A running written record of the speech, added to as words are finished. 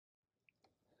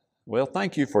Well,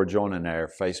 thank you for joining our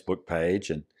Facebook page.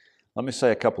 And let me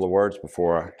say a couple of words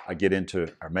before I get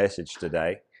into our message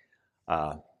today.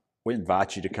 Uh, we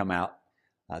invite you to come out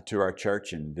to our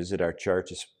church and visit our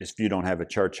church if you don't have a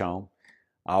church home.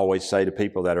 I always say to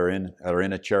people that are in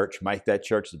a church, make that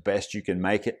church the best you can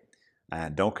make it,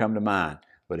 and don't come to mine.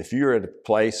 But if you're at a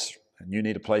place and you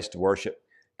need a place to worship,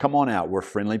 come on out. We're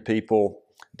friendly people,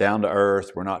 down to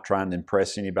earth. We're not trying to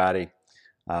impress anybody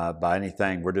by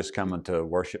anything. We're just coming to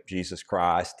worship Jesus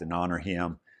Christ and honor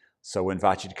Him. So we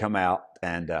invite you to come out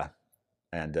and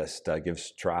just give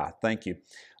us a try. Thank you.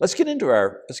 Let's get into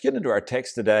our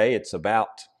text today. It's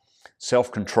about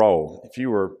self-control.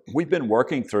 We've been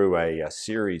working through a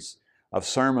series of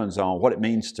sermons on what it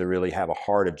means to really have a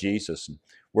heart of Jesus. And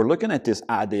we're looking at this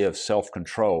idea of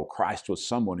self-control. Christ was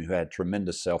someone who had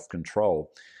tremendous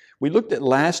self-control.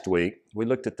 Last week, we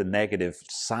looked at the negative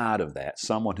side of that,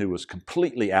 someone who was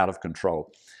completely out of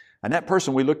control. And that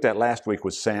person we looked at last week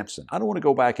was Samson. I don't want to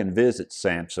go back and visit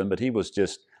Samson, but he was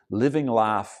just living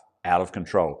life out of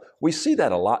control. We see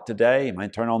that a lot today. You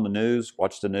might turn on the news,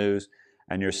 watch the news,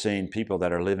 and you're seeing people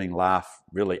that are living life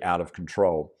really out of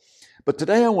control. But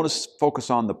today I want to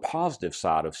focus on the positive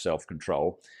side of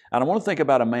self-control. And I want to think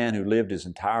about a man who lived his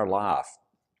entire life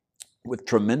with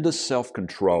tremendous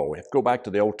self-control. If you go back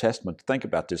to the Old Testament to think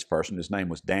about this person, his name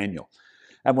was Daniel.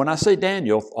 And when I say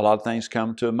Daniel, a lot of things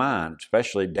come to mind,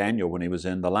 especially Daniel when he was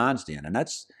in the lion's den. And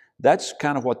that's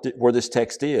kind of where this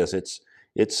text is.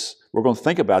 We're going to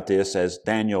think about this as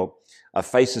Daniel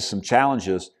faces some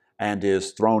challenges and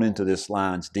is thrown into this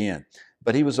lion's den.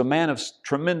 But he was a man of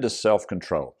tremendous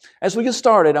self-control. As we get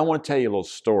started, I want to tell you a little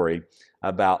story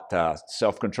about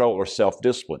self-control or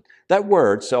self-discipline. That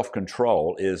word,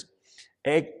 self-control, is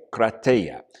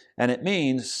ekrateia, and it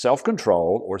means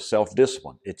self-control or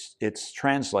self-discipline. It's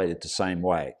translated the same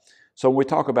way. So when we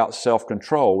talk about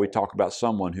self-control, we talk about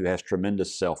someone who has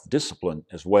tremendous self-discipline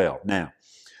as well. Now,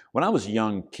 when I was a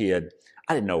young kid,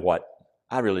 I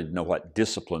really didn't know what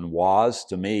discipline was.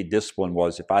 To me, discipline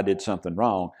was if I did something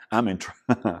wrong, I'm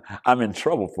in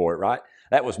trouble for it, right?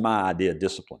 That was my idea of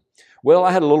discipline. Well,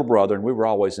 I had a little brother, and we were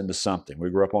always into something. We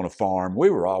grew up on a farm.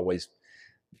 We were always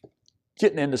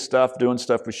getting into stuff, doing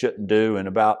stuff we shouldn't do, and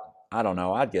about, I don't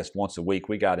know, I guess once a week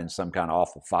we got in some kind of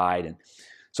awful fight. And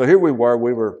so here we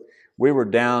were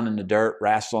down in the dirt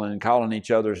wrestling and calling each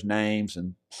other's names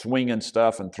and swinging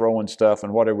stuff and throwing stuff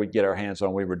and whatever we'd get our hands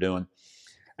on we were doing.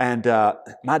 And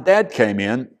my dad came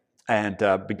in and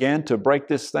began to break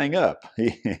this thing up.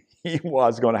 He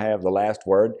was going to have the last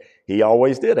word. He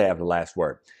always did have the last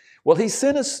word. Well, he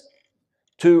sent us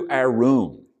to our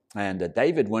room. And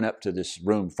David went up to this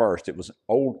room first. It was an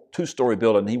old two-story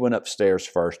building. He went upstairs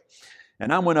first,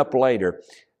 and I went up later.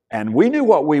 And we knew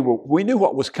what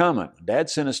was coming. Dad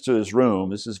sent us to his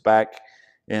room. This is back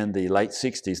in the late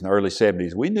 60s and early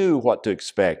 70s. We knew what to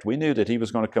expect. We knew that he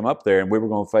was going to come up there, and we were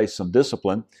going to face some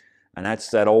discipline, and that's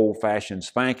that old-fashioned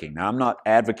spanking. Now, I'm not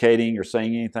advocating or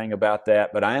saying anything about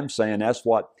that, but I am saying that's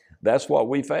what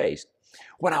we faced.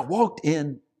 When I walked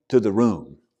into the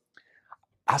room,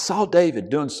 I saw David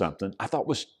doing something I thought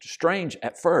was strange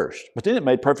at first, but then it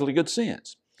made perfectly good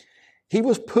sense. He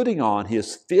was putting on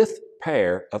his fifth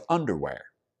pair of underwear.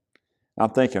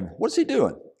 I'm thinking, what's he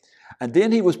doing? And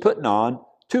then he was putting on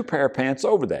two pair of pants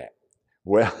over that.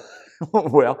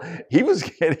 Well, he was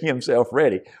getting himself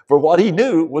ready for what he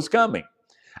knew was coming.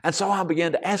 And so I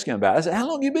began to ask him about it. I said, how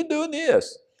long have you been doing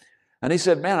this? And he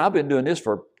said, man, I've been doing this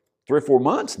for 3 or 4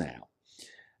 months now.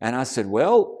 And I said,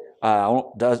 well,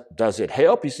 does it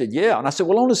help? He said, yeah. And I said,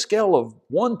 well, on a scale of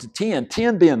 1 to 10,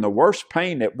 10 being the worst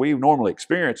pain that we normally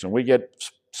experience when we get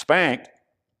spanked,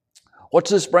 what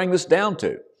does this bring this down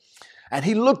to? And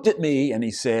he looked at me and he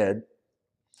said,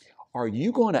 are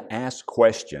you going to ask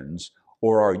questions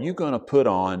or are you going to put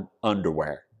on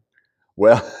underwear?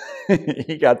 Well,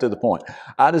 he got to the point.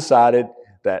 I decided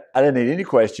that I didn't need any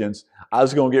questions. I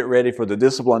was going to get ready for the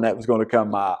discipline that was going to come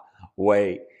my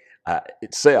way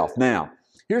itself. Now,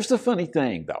 here's the funny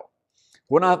thing, though.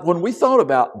 When we thought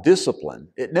about discipline,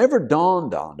 it never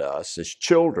dawned on us as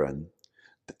children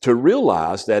to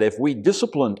realize that if we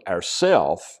disciplined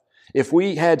ourselves, if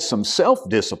we had some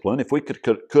self-discipline, if we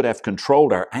could have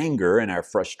controlled our anger and our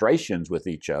frustrations with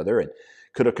each other and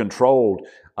could have controlled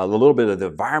a little bit of the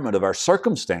environment of our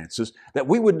circumstances, that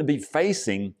we wouldn't be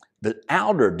facing the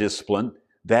outer discipline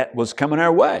that was coming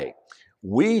our way.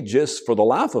 We just, for the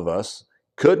life of us,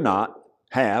 could not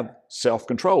have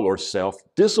self-control or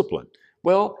self-discipline.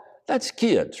 Well, that's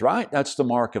kids, right? That's the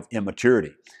mark of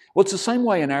immaturity. Well, it's the same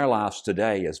way in our lives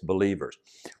today as believers.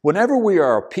 Whenever we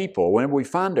are a people, whenever we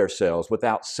find ourselves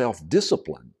without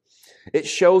self-discipline, it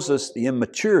shows us the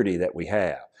immaturity that we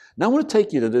have. Now I want to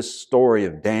take you to this story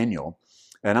of Daniel,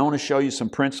 and I want to show you some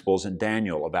principles in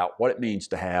Daniel about what it means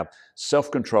to have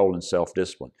self-control and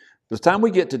self-discipline. By the time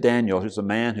we get to Daniel, who's a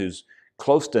man who's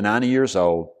close to 90 years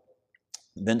old,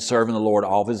 been serving the Lord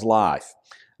all of his life.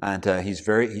 And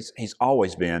he's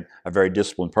always been a very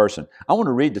disciplined person. I want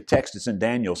to read the text that's in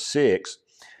Daniel 6.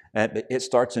 It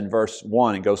starts in verse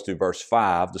 1 and goes through verse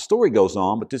 5. The story goes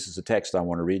on, but this is the text I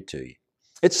want to read to you.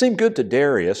 It seemed good to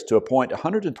Darius to appoint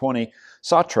 120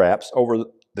 satraps over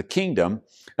the kingdom,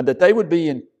 and that they would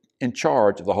be in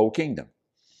charge of the whole kingdom.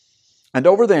 And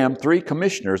over them 3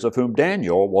 commissioners, of whom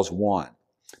Daniel was one,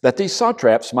 that these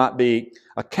satraps might be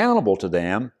accountable to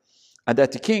them, and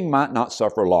that the king might not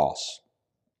suffer loss.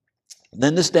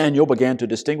 Then this Daniel began to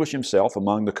distinguish himself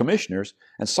among the commissioners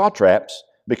and satraps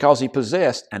because he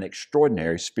possessed an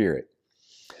extraordinary spirit.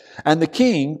 And the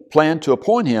king planned to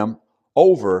appoint him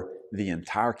over the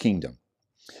entire kingdom.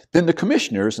 Then the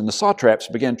commissioners and the satraps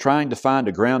began trying to find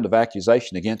a ground of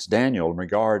accusation against Daniel in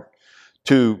regard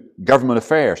to government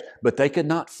affairs, but they could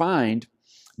not find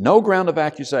no ground of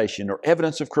accusation or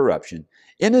evidence of corruption,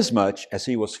 inasmuch as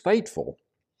he was faithful,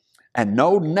 and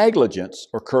no negligence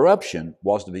or corruption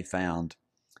was to be found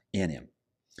in him.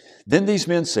 Then these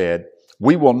men said,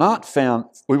 We will not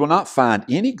find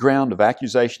any ground of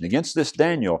accusation against this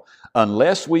Daniel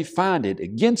unless we find it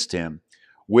against him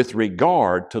with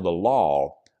regard to the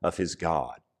law of his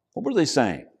God. What were they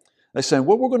saying? They're saying,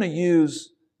 well, we're going to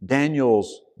use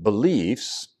Daniel's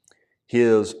beliefs,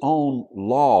 his own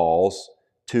laws,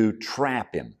 to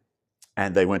trap him.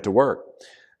 And they went to work.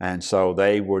 And so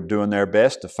they were doing their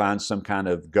best to find some kind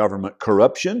of government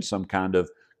corruption, some kind of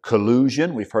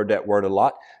collusion. We've heard that word a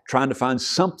lot. Trying to find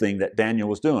something that Daniel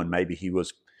was doing. Maybe he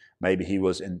was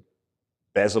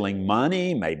embezzling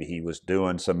money. Maybe he was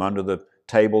doing some under the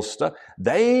table stuff.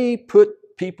 They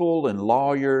put people and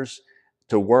lawyers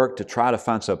to work to try to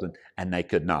find something, and they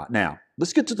could not. Now,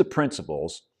 let's get to the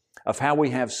principles of how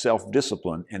we have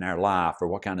self-discipline in our life, or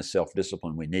what kind of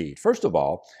self-discipline we need. First of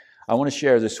all, I want to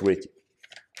share this with you.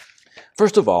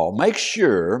 First of all,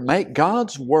 make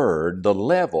God's Word the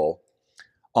level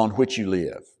on which you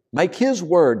live. Make His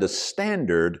Word the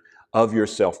standard of your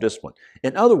self-discipline.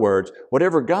 In other words,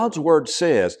 whatever God's Word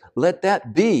says, let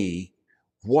that be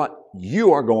what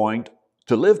you are going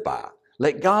to live by.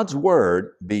 Let God's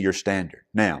Word be your standard.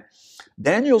 Now,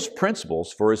 Daniel's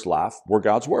principles for his life were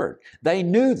God's Word. They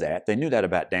knew that. They knew that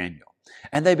about Daniel.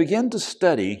 And they began to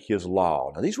study his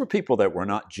law. Now, these were people that were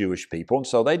not Jewish people, and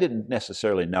so they didn't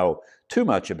necessarily know too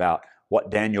much about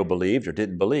what Daniel believed or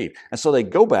didn't believe. And so they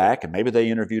go back, and maybe they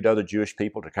interviewed other Jewish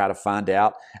people to kind of find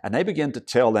out, and they begin to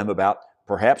tell them about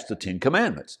perhaps the 10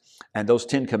 Commandments. And those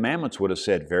 10 Commandments would have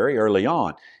said very early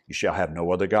on, you shall have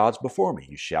no other gods before me.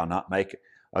 You shall not make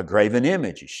a graven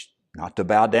image. Not to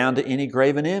bow down to any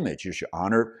graven image. You should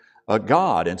honor a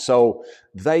God. And so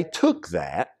they took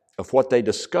that of what they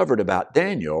discovered about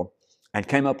Daniel and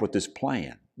came up with this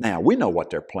plan. Now, we know what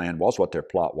their plan was, what their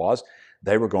plot was.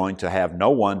 They were going to have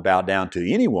no one bow down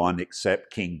to anyone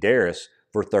except King Darius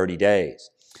for 30 days.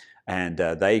 And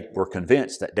they were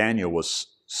convinced that Daniel was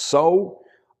so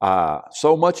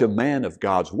much a man of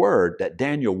God's Word that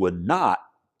Daniel would not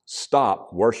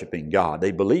stop worshiping God.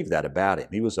 They believed that about him.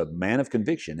 He was a man of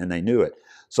conviction, and they knew it.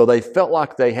 So they felt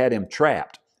like they had him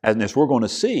trapped. And as we're going to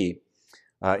see,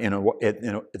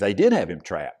 they did have him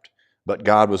trapped, but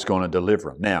God was going to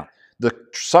deliver him. Now, the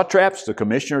satraps, the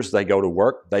commissioners, they go to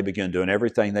work. They begin doing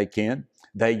everything they can.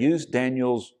 They use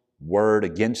Daniel's word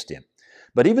against him.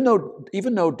 But even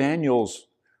though Daniel's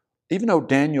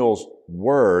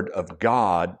word of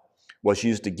God was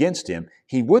used against him,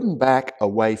 he wouldn't back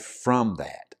away from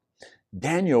that.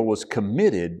 Daniel was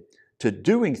committed to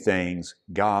doing things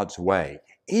God's way,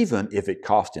 even if it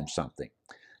cost him something.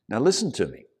 Now listen to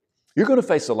me. You're going to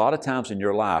face a lot of times in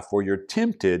your life where you're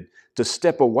tempted to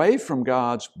step away from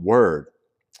God's Word,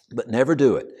 but never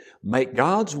do it. Make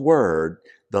God's Word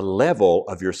the level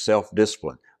of your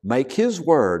self-discipline. Make His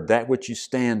Word that which you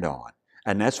stand on.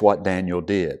 And that's what Daniel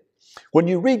did. When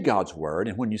you read God's Word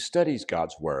and when you study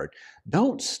God's Word,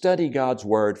 don't study God's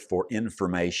Word for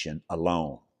information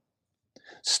alone.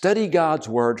 Study God's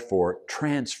Word for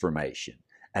transformation,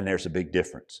 and there's a big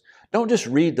difference. Don't just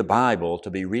read the Bible to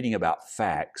be reading about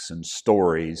facts and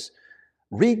stories.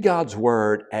 Read God's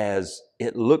Word as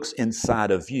it looks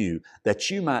inside of you, that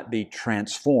you might be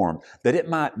transformed, that it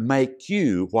might make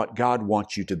you what God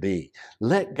wants you to be.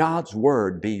 Let God's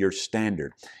Word be your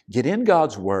standard. Get in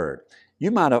God's Word.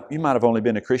 You might have only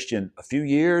been a Christian a few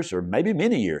years or maybe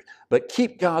many years, but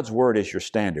keep God's Word as your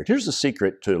standard. Here's the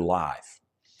secret to life.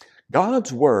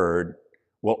 God's Word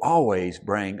will always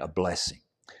bring a blessing.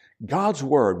 God's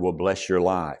Word will bless your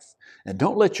life. And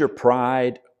don't let your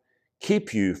pride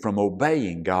keep you from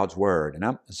obeying God's word.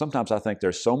 And sometimes I think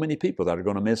there's so many people that are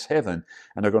going to miss heaven,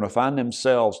 and they're going to find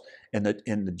themselves in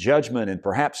the judgment and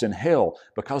perhaps in hell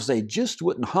because they just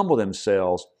wouldn't humble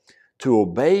themselves to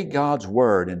obey God's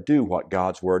word and do what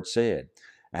God's word said.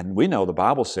 And we know the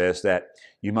Bible says that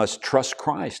you must trust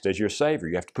Christ as your Savior.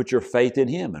 You have to put your faith in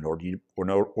Him in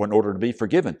order to be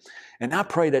forgiven. And I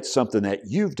pray that's something that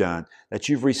you've done, that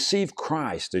you've received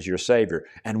Christ as your Savior.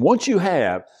 And once you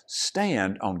have,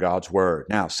 stand on God's Word.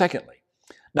 Now, secondly,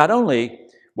 not only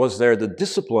was there the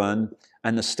discipline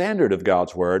and the standard of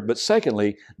God's Word, but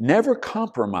secondly, never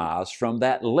compromise from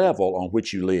that level on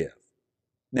which you live.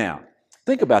 Now,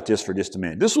 think about this for just a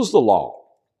minute. This was the law.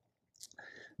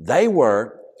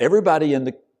 Everybody in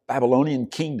the Babylonian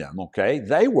kingdom, okay,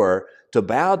 they were to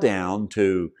bow down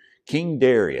to King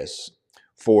Darius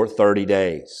for 30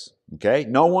 days, okay?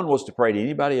 No one was to pray to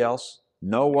anybody else.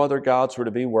 No other gods were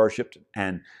to be worshipped.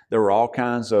 And there were all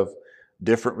kinds of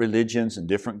different religions and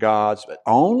different gods, but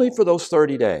only for those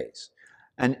 30 days.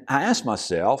 And I asked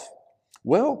myself,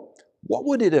 well, what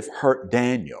would it have hurt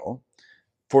Daniel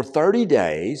for 30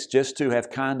 days just to have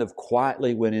kind of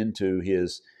quietly went into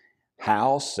his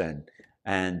house and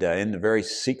in the very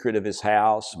secret of his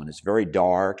house when it's very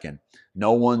dark and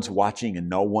no one's watching and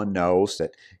no one knows,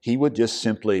 that he would just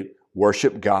simply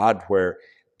worship God where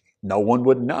no one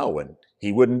would know and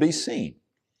he wouldn't be seen?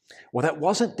 Well, that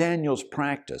wasn't Daniel's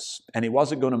practice, and he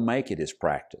wasn't going to make it his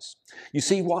practice. You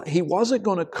see, he wasn't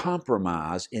going to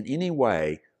compromise in any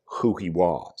way who he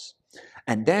was.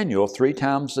 And Daniel, 3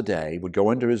 times a day, would go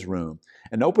into his room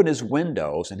and open his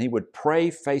windows, and he would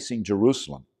pray facing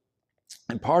Jerusalem.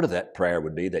 And part of that prayer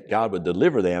would be that God would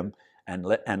deliver them and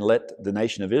let the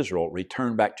nation of Israel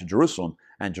return back to Jerusalem,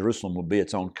 and Jerusalem would be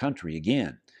its own country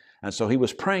again. And so he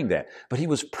was praying that. But he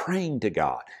was praying to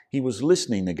God. He was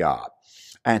listening to God.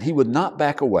 And he would not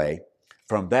back away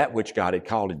from that which God had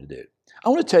called him to do. I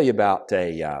want to tell you about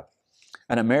an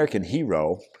American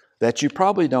hero that you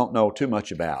probably don't know too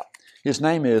much about. His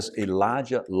name is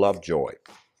Elijah Lovejoy.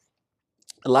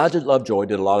 Elijah Lovejoy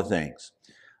did a lot of things.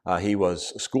 He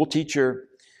was a school teacher.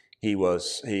 He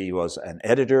was an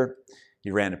editor.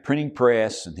 He ran a printing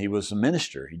press, and he was a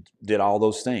minister. He did all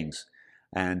those things.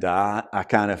 And I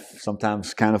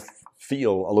sometimes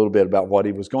feel a little bit about what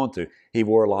he was going through. He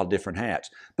wore a lot of different hats.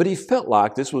 But he felt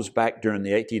like, this was back during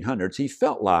the 1800s, he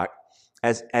felt like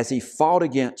as he fought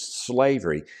against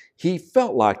slavery, he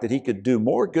felt like that he could do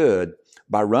more good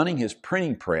by running his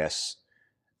printing press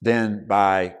than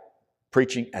by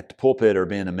preaching at the pulpit or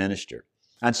being a minister.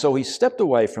 And so he stepped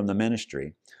away from the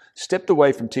ministry, stepped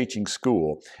away from teaching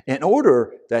school in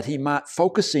order that he might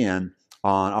focus in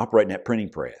on operating that printing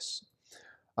press.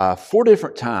 4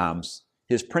 different times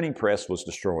his printing press was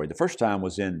destroyed. The first time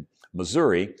was in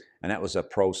Missouri, and that was a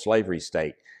pro-slavery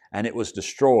state. And it was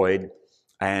destroyed,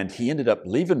 and he ended up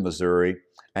leaving Missouri,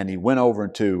 and he went over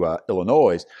into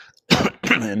Illinois,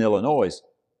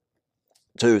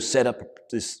 to set up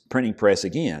this printing press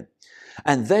again.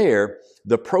 And there,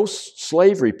 the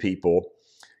pro-slavery people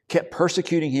kept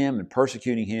persecuting him,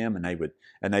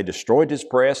 and they destroyed his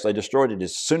press. They destroyed it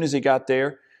as soon as he got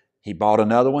there. He bought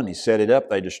another one. He set it up.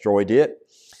 They destroyed it.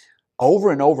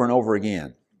 Over and over and over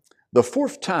again. The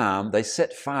 4th time, they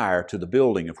set fire to the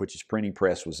building of which his printing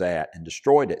press was at and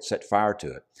destroyed it, set fire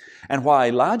to it. And while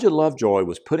Elijah Lovejoy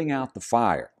was putting out the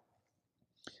fire,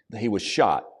 he was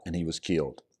shot and he was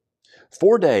killed.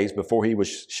 4 days before he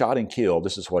was shot and killed,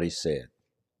 this is what he said.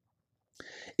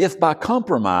 "If by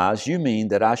compromise you mean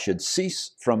that I should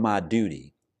cease from my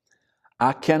duty,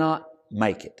 I cannot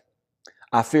make it.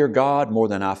 I fear God more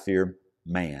than I fear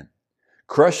man.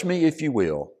 Crush me if you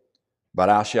will, but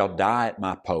I shall die at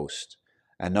my post."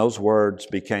 And those words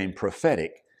became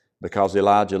prophetic because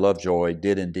Elijah Lovejoy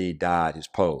did indeed die at his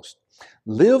post.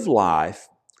 Live life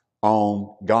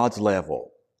on God's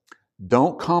level.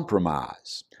 Don't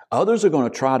compromise. Others are going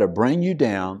to try to bring you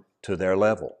down to their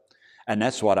level. And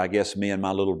that's what I guess me and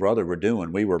my little brother were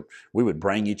doing. We would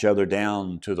bring each other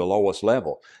down to the lowest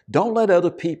level. Don't let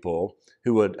other people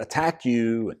who would attack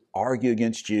you and argue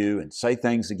against you and say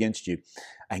things against you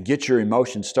and get your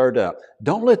emotions stirred up,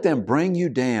 don't let them bring you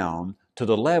down to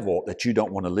the level that you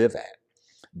don't want to live at.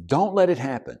 Don't let it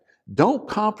happen. Don't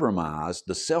compromise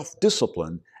the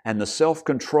self-discipline and the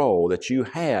self-control that you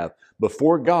have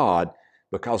before God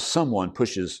because someone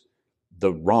pushes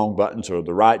the wrong buttons or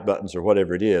the right buttons or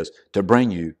whatever it is to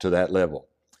bring you to that level.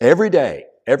 Every day,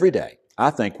 I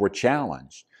think we're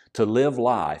challenged to live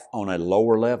life on a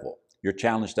lower level. You're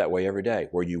challenged that way every day.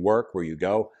 Where you work, where you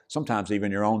go, sometimes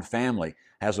even your own family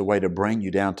has a way to bring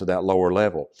you down to that lower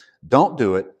level. Don't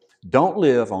do it. Don't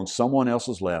live on someone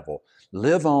else's level.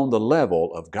 Live on the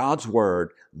level of God's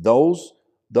Word, those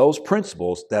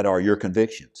principles that are your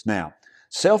convictions. Now,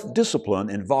 self-discipline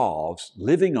involves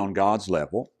living on God's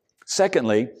level.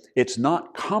 Secondly, it's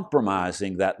not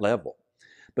compromising that level.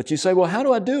 But you say, well, how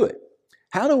do I do it?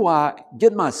 How do I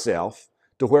get myself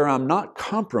to where I'm not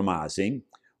compromising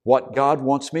what God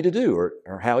wants me to do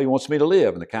or how He wants me to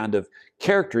live and the kind of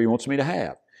character He wants me to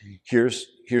have? Here's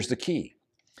the key.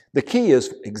 The key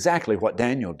is exactly what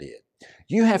Daniel did.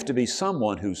 You have to be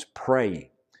someone who's praying.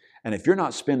 And if you're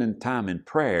not spending time in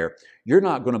prayer, you're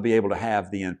not going to be able to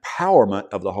have the empowerment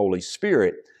of the Holy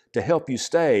Spirit to help you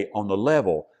stay on the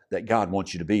level that God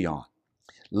wants you to be on.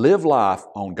 Live life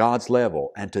on God's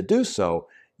level, and to do so,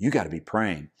 you got to be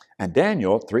praying. And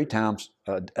Daniel, 3 times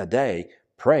a day,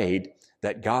 prayed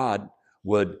that God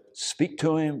would speak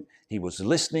to him. He was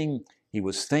listening, he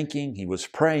was thinking, he was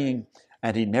praying,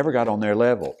 and he never got on their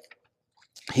level.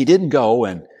 He didn't go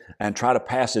and try to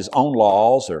pass his own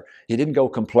laws, or he didn't go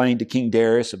complain to King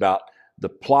Darius about the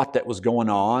plot that was going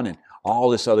on and all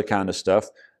this other kind of stuff.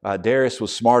 Darius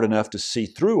was smart enough to see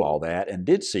through all that and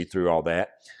did see through all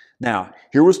that. Now,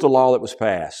 here was the law that was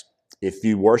passed. If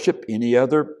you worship any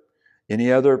other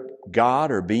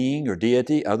god or being or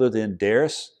deity other than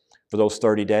Darius for those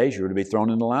 30 days, you were to be thrown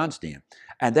in the lion's den.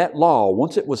 And that law,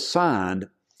 once it was signed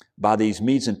by these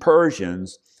Medes and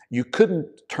Persians, you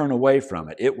couldn't turn away from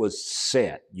it. It was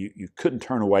set. You couldn't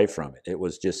turn away from it. It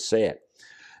was just set.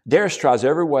 Darius tries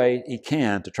every way he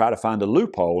can to try to find a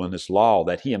loophole in this law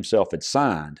that he himself had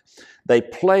signed. They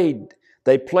played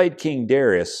King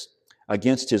Darius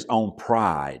against his own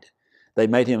pride. They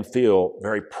made him feel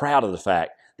very proud of the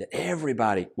fact that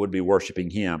everybody would be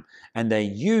worshiping him, and they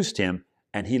used him,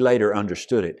 and he later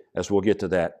understood it, as we'll get to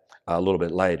that a little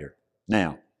bit later.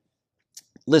 Now,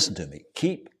 listen to me.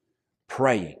 Keep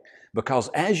praying, because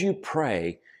as you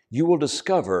pray, you will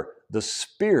discover the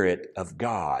Spirit of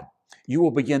God. You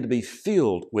will begin to be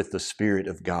filled with the Spirit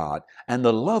of God, and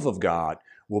the love of God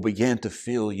will begin to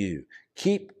fill you.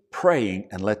 Keep praying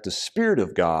and let the Spirit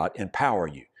of God empower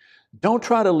you. Don't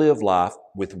try to live life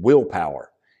with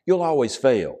willpower. You'll always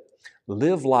fail.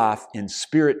 Live life in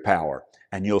Spirit power,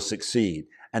 and you'll succeed.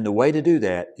 And the way to do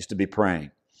that is to be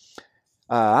praying.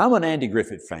 I'm an Andy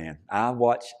Griffith fan. I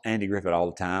watch Andy Griffith all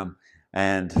the time,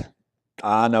 and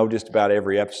I know just about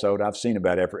every episode. I've seen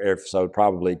about every episode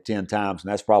probably 10 times,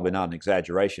 and that's probably not an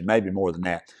exaggeration, maybe more than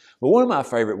that. But one of my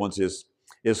favorite ones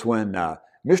is when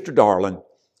Mr. Darling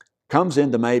comes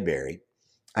into Mayberry,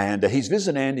 and he's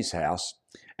visiting Andy's house,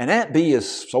 and Aunt Bee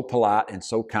is so polite and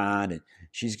so kind, and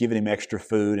she's giving him extra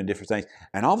food and different things.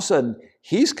 And all of a sudden,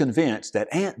 he's convinced that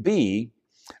Aunt Bee's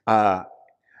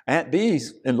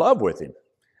in love with him.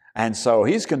 And so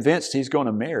he's convinced he's going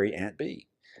to marry Aunt Bee.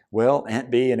 Well,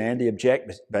 Aunt Bee and Andy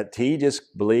object, but he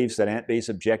just believes that Aunt Bee's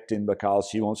objecting because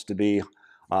she wants to be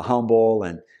humble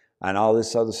and all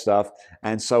this other stuff.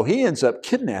 And so he ends up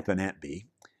kidnapping Aunt Bee,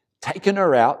 taking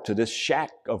her out to this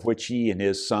shack of which he and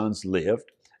his sons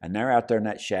lived. And they're out there in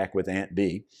that shack with Aunt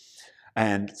Bee.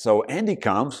 And so Andy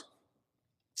comes,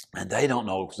 and they don't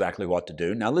know exactly what to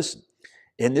do. Now listen,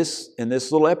 in this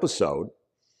little episode,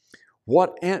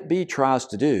 what Aunt Bee tries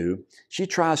to do, she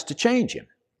tries to change him.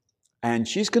 And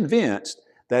she's convinced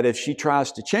that if she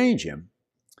tries to change him,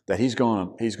 that he's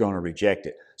going to reject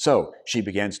it. So she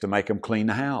begins to make him clean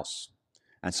the house.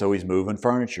 And so he's moving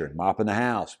furniture and mopping the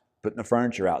house, putting the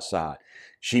furniture outside.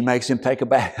 She makes him take a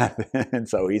bath. And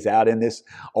so he's out in this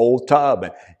old tub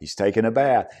and he's taking a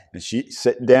bath. And she's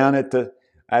sitting down at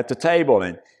the table,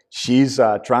 and she's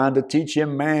trying to teach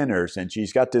him manners. And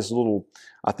she's got this little,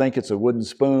 I think it's a wooden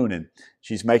spoon, and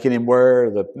she's making him wear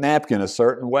the napkin a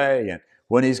certain way. And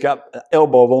when he's got an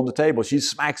elbow on the table, she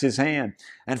smacks his hand.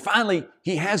 And finally,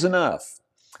 he has enough.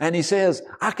 And he says,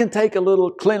 I can take a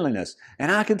little cleanliness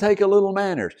and I can take a little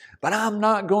manners, but I'm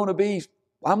not going to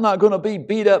be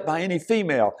beat up by any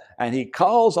female. And he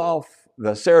calls off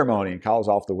the ceremony and calls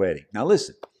off the wedding. Now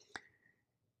listen,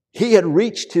 he had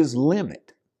reached his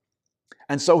limit.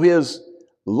 And so his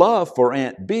love for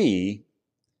Aunt Bee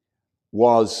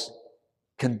was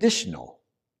conditional.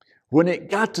 When it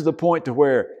got to the point to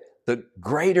where the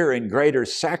greater and greater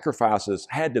sacrifices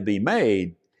had to be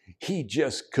made, he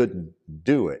just couldn't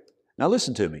do it. Now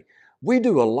listen to me. We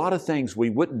do a lot of things we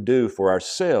wouldn't do for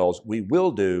ourselves, we will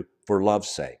do for love's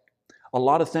sake. A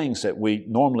lot of things that we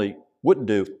normally wouldn't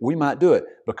do, we might do it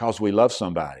because we love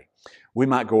somebody. We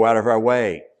might go out of our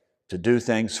way to do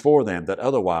things for them that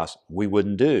otherwise we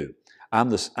wouldn't do. I'm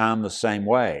the same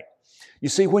way. You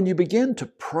see, when you begin to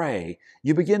pray,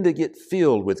 you begin to get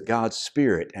filled with God's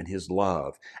Spirit and His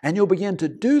love. And you'll begin to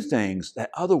do things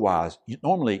that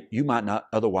normally you might not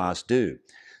otherwise do.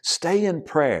 Stay in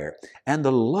prayer, and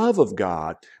the love of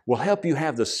God will help you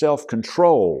have the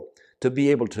self-control to be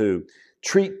able to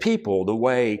treat people the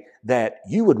way that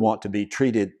you would want to be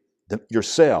treated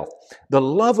yourself. The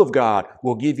love of God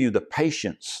will give you the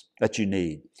patience that you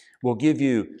need, will give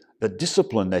you the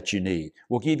discipline that you need,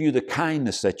 will give you the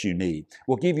kindness that you need,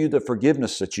 will give you the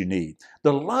forgiveness that you need.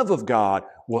 The love of God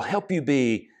will help you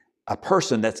be a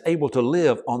person that's able to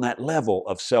live on that level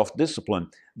of self-discipline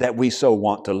that we so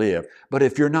want to live. But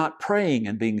if you're not praying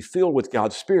and being filled with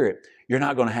God's Spirit, you're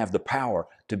not going to have the power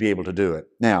to be able to do it.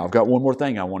 Now, I've got one more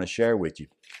thing I want to share with you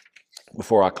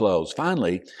before I close.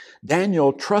 Finally,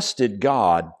 Daniel trusted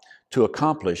God to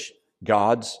accomplish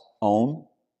God's own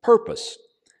purpose.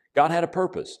 God had a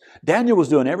purpose. Daniel was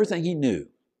doing everything he knew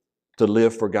to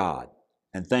live for God,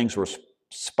 and things were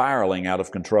spiraling out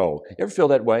of control. You ever feel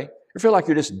that way? You feel like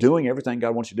you're just doing everything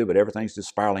God wants you to do, but everything's just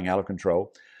spiraling out of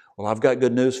control? Well, I've got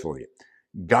good news for you.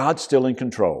 God's still in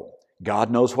control. God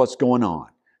knows what's going on.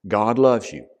 God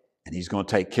loves you, and He's going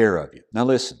to take care of you. Now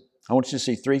listen, I want you to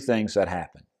see three things that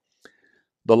happen.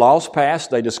 The laws passed,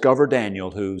 they discover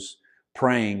Daniel who's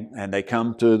praying, and they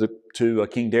come to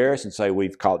King Darius and say,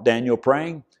 we've caught Daniel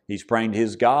praying. He's praying to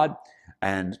his God,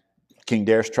 and King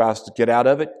Darius tries to get out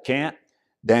of it, can't.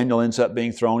 Daniel ends up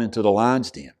being thrown into the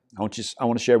lion's den. I want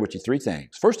to share with you three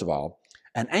things. First of all,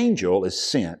 an angel is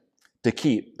sent to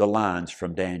keep the lions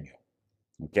from Daniel.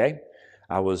 Okay?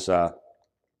 I was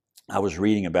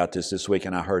reading about this week,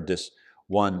 and I heard this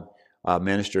one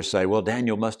minister say, well,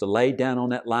 Daniel must have laid down on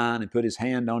that lion and put his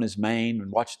hand on his mane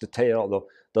and watched the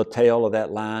tail of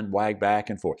that lion wag back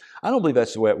and forth. I don't believe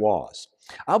that's the way it was.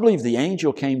 I believe the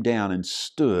angel came down and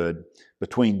stood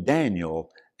between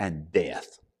Daniel and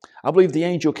death. I believe the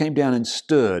angel came down and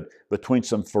stood between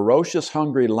some ferocious,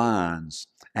 hungry lions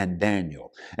and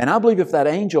Daniel. And I believe if that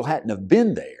angel hadn't have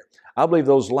been there, I believe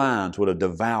those lions would have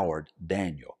devoured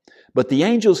Daniel. But the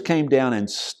angels came down and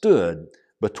stood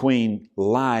between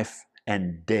life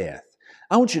and death.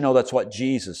 I want you to know that's what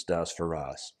Jesus does for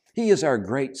us. He is our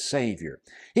great Savior.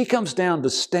 He comes down to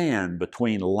stand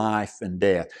between life and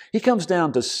death. He comes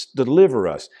down to deliver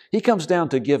us. He comes down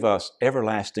to give us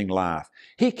everlasting life.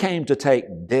 He came to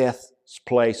take death's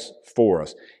place for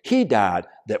us. He died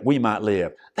that we might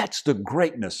live. That's the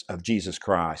greatness of Jesus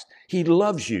Christ. He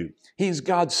loves you. He's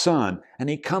God's Son, and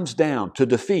He comes down to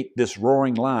defeat this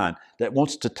roaring lion that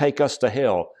wants to take us to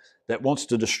hell, that wants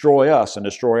to destroy us and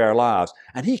destroy our lives.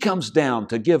 And He comes down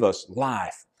to give us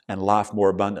life and life more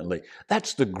abundantly.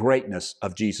 That's the greatness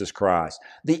of Jesus Christ.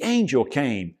 The angel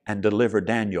came and delivered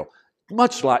Daniel,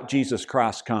 much like Jesus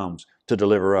Christ comes to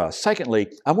deliver us.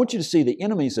 Secondly, I want you to see the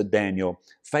enemies of Daniel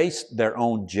faced their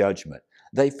own judgment.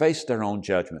 They faced their own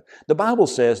judgment. The Bible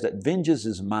says that vengeance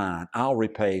is mine, I'll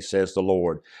repay, says the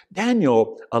Lord.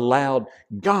 Daniel allowed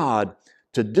God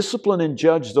to discipline and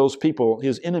judge those people,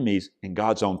 his enemies, in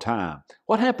God's own time.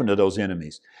 What happened to those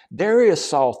enemies? Darius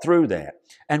saw through that.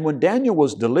 And when Daniel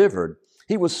was delivered,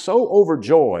 he was so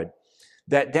overjoyed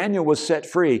that Daniel was set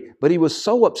free, but he was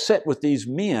so upset with these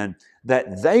men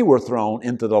that they were thrown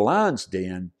into the lion's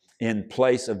den in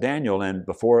place of Daniel. And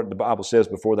before, the Bible says,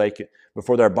 before they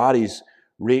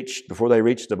reached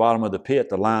the bottom of the pit,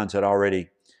 the lions had already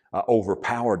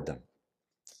overpowered them.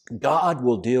 God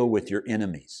will deal with your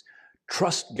enemies.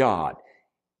 Trust God.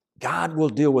 God will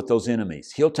deal with those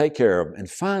enemies. He'll take care of them. And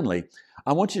finally,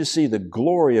 I want you to see the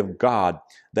glory of God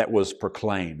that was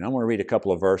proclaimed. I want to read a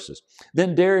couple of verses.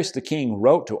 Then Darius the king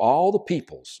wrote to all the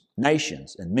peoples,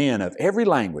 nations, and men of every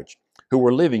language who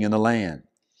were living in the land.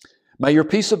 May your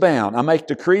peace abound. I make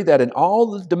decree that in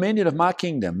all the dominion of my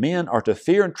kingdom, men are to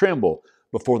fear and tremble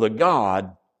before the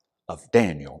God of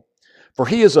Daniel. For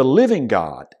He is a living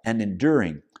God and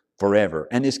enduring forever,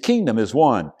 and His kingdom is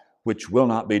one which will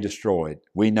not be destroyed.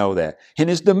 We know that. And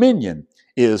His dominion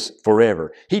is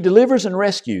forever. He delivers and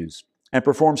rescues and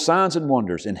performs signs and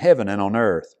wonders in heaven and on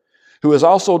earth, who has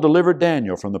also delivered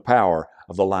Daniel from the power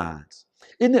of the lions.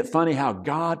 Isn't it funny how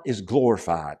God is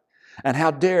glorified and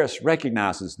how Darius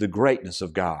recognizes the greatness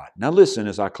of God? Now listen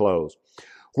as I close.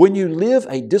 When you live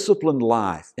a disciplined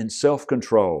life in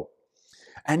self-control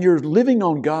and you're living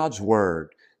on God's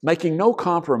Word, making no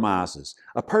compromises,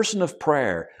 a person of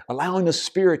prayer, allowing the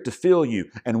Spirit to fill you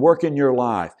and work in your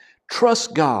life,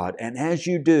 trust God, and as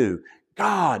you do,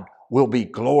 God will be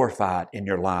glorified in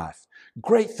your life.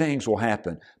 Great things will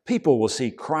happen. People will see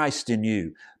Christ in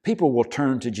you. People will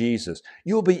turn to Jesus.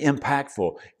 You'll be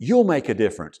impactful. You'll make a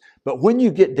difference. But when you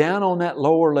get down on that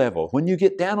lower level, when you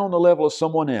get down on the level of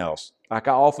someone else, like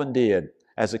I often did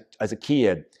as a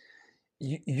kid,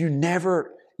 you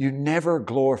never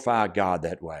glorify God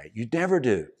that way. You never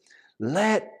do.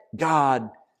 Let God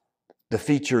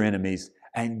defeat your enemies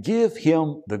and give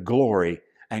Him the glory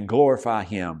and glorify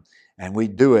Him. And we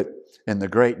do it in the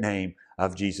great name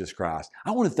of Jesus Christ.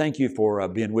 I want to thank you for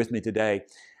being with me today.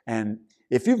 And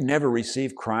if you've never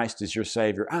received Christ as your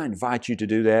Savior, I invite you to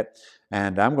do that.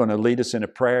 And I'm going to lead us in a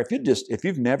prayer. If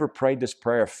you've never prayed this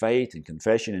prayer of faith and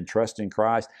confession and trust in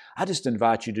Christ, I just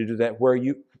invite you to do that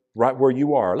right where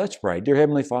you are. Let's pray. Dear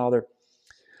Heavenly Father,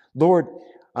 Lord,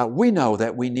 we know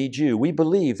that we need you. We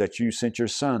believe that you sent your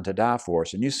Son to die for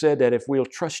us. And you said that if we'll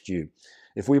trust you,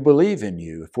 if we believe in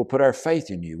you, if we'll put our faith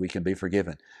in you, we can be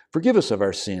forgiven. Forgive us of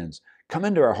our sins. Come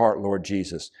into our heart, Lord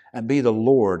Jesus, and be the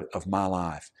Lord of my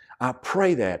life. I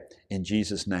pray that in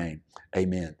Jesus' name.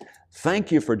 Amen.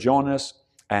 Thank you for joining us,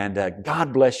 and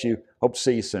God bless you. Hope to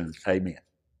see you soon. Amen.